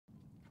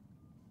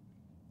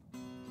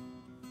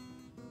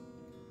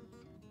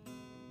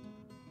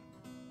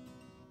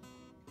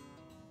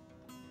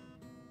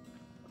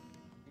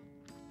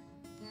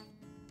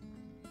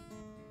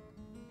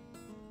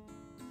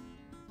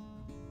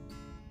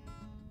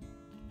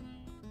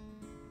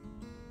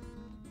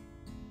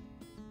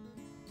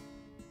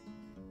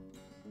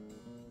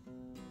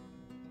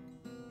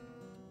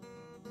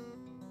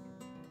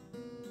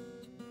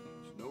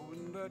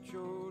that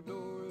your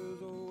door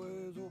is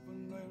always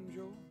open and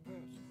your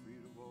paths are free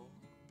to walk.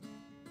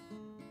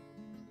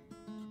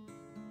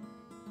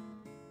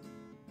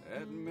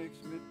 That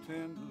makes me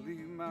tend to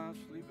leave my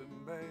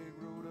sleeping bag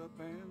rolled up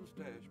and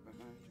stashed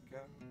behind your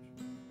couch.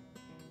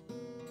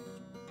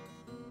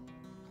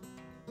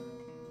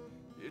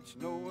 It's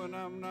knowing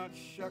I'm not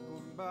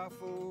shackled by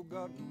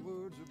forgotten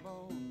words or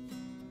bonds,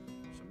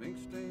 some ink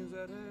stains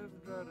that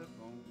have dried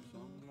up on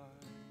some life.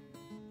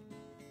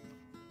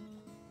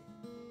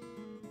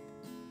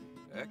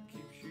 That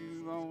keeps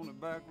you on the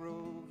back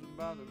roads and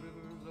by the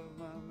rivers of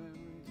my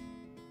memory,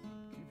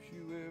 keeps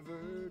you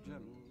ever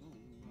gentle on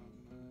my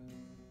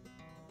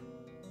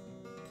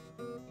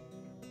mind.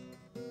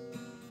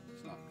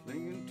 It's not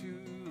clinging to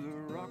the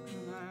rocks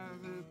and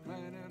ivy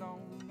planted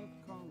on the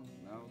corners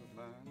now that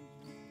binds me,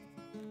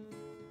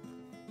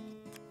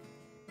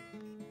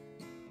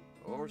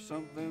 or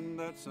something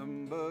that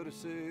somebody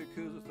said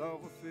 'cause I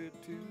thought we fit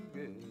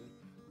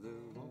together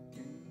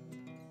walking.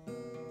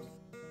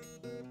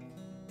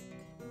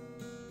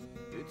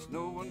 It's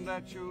knowing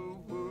that your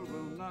word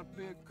will not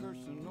be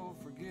cursing or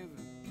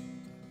forgiving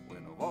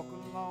when I walk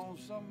along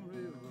some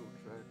railroad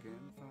track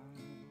and find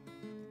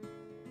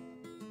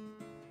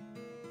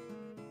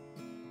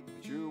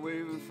that you're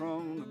waving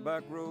from the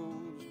back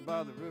roads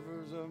by the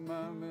rivers of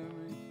my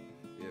memory,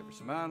 ever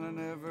smiling,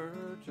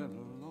 ever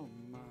gentle on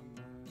my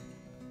mind.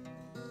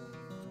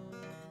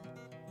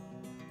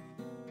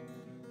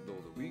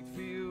 Though the wheat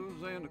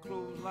fields and the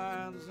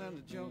clotheslines and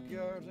the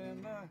junkyards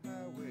and the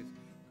highways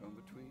come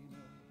between us,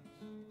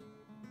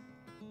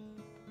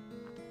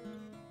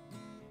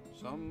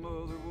 some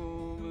other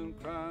woman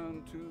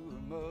crying to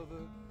her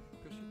mother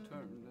 'cause she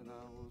turned and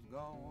I was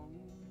gone.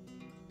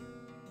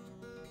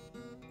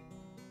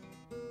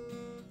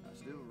 I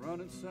still run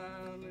in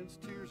silence,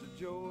 tears of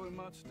joy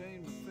might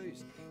stain my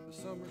face, the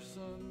summer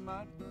sun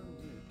might burn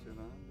me till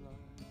I'm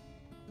blind.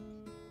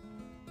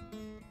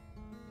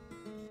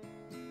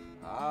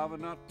 But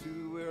not to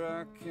where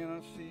I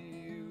cannot see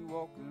you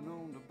walking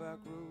on the back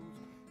roads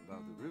by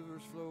the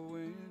rivers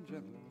flowing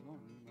gentle on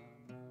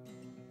my mind.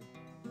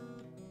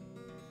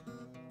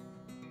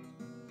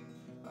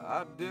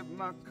 I dip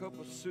my cup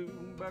of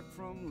soup back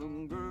from the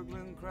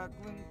gurgling,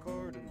 crackling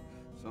cart in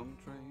some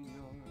train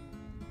yard.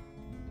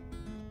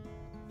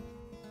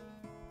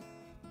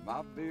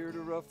 My beard a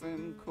rough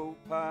and coat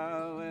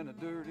pile and a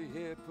dirty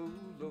head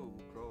pulled low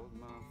across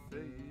my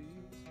face.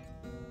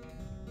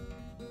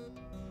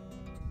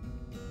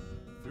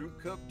 Through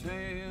cupped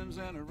hands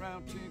and a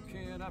round tin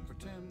can, I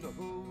pretend to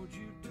hold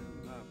you to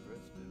my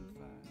breast and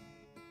find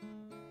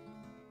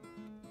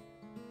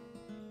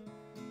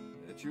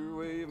that you're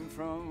waving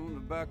from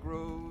the back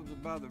roads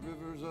by the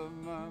rivers of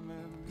my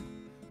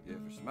memory,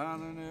 ever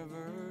smiling,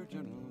 ever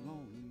gentle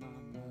on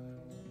my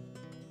mind.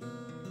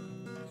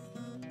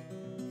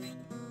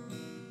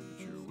 That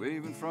you're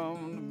waving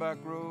from the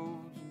back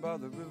roads by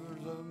the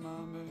rivers of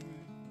my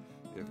memory,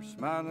 ever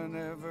smiling,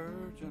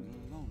 ever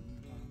gentle on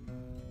my mind.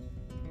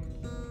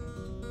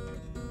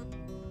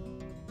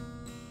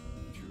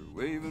 That you're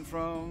waving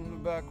from the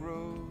back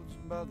roads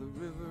by the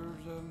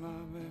rivers of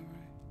my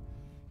memory,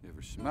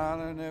 ever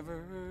smiling,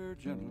 ever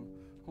gentle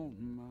on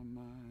my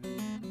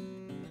mind.